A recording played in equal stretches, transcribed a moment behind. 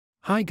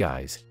Hi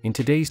guys, in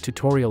today's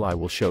tutorial I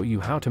will show you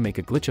how to make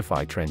a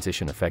Glitchify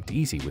transition effect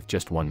easy with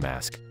just one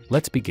mask.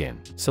 Let's begin.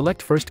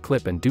 Select first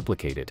clip and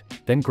duplicate it,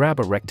 then grab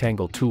a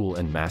rectangle tool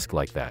and mask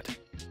like that.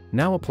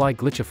 Now apply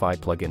Glitchify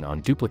plugin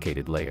on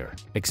duplicated layer.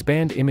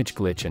 Expand image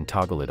glitch and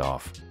toggle it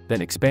off.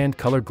 Then expand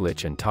color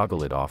glitch and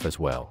toggle it off as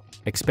well.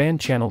 Expand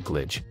channel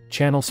glitch,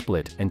 channel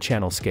split and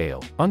channel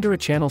scale. Under a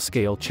channel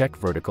scale check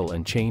vertical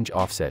and change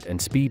offset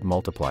and speed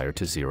multiplier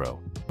to 0.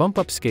 Bump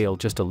up scale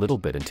just a little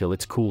bit until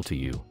it's cool to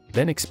you.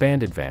 Then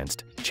expand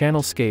advanced,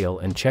 channel scale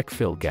and check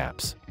fill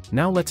gaps.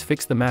 Now let's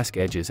fix the mask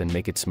edges and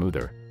make it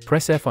smoother.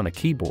 Press F on a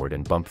keyboard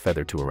and bump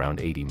feather to around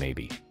 80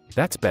 maybe.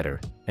 That's better,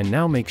 and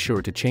now make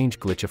sure to change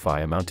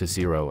Glitchify amount to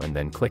 0 and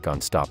then click on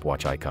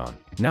stopwatch icon.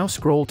 Now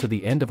scroll to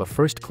the end of a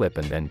first clip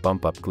and then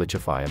bump up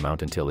Glitchify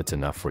amount until it's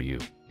enough for you.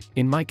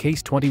 In my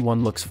case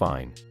 21 looks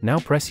fine. Now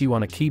press U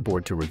on a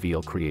keyboard to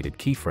reveal created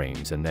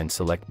keyframes and then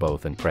select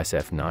both and press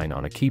F9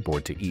 on a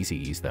keyboard to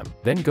ease them.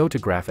 Then go to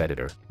Graph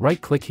Editor,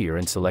 right click here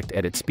and select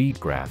Edit Speed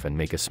Graph and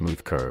make a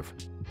smooth curve.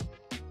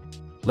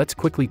 Let's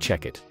quickly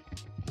check it.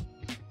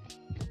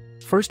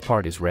 First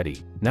part is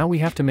ready. Now we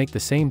have to make the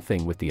same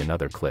thing with the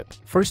another clip.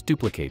 First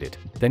duplicate it,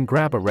 then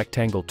grab a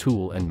rectangle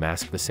tool and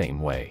mask the same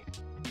way.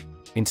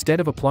 Instead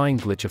of applying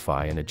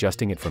Glitchify and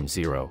adjusting it from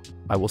 0,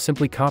 I will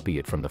simply copy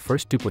it from the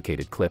first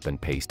duplicated clip and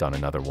paste on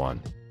another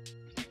one.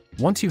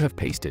 Once you have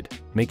pasted,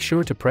 make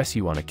sure to press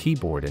U on a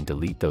keyboard and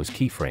delete those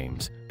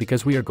keyframes,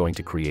 because we are going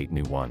to create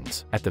new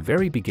ones. At the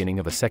very beginning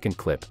of a second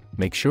clip,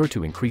 make sure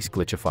to increase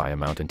Glitchify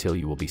amount until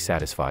you will be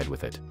satisfied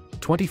with it.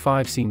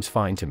 25 seems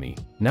fine to me.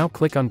 Now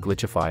click on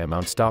Glitchify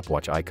amount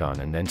stopwatch icon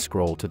and then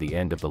scroll to the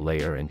end of the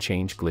layer and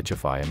change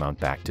Glitchify amount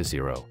back to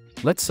 0.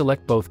 Let's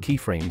select both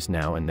keyframes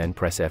now and then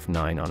press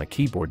F9 on a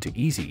keyboard to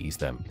ease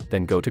them,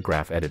 then go to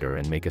Graph Editor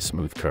and make a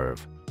smooth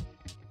curve.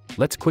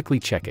 Let's quickly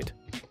check it.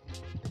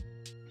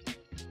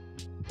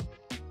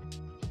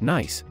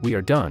 Nice, we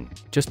are done.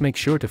 Just make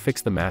sure to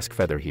fix the mask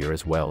feather here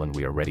as well and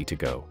we are ready to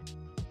go.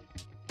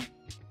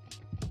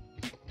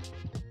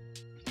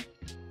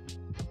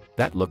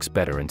 That looks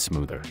better and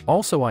smoother.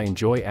 Also I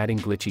enjoy adding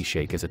glitchy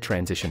shake as a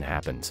transition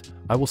happens.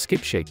 I will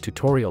skip shake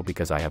tutorial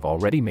because I have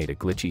already made a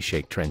glitchy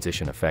shake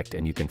transition effect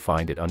and you can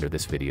find it under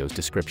this video's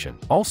description.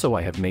 Also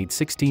I have made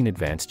 16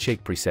 advanced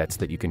shake presets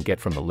that you can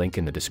get from the link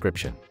in the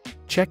description.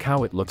 Check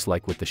how it looks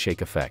like with the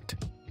shake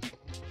effect.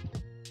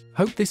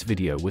 Hope this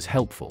video was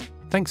helpful.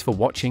 Thanks for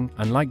watching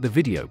and like the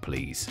video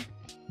please.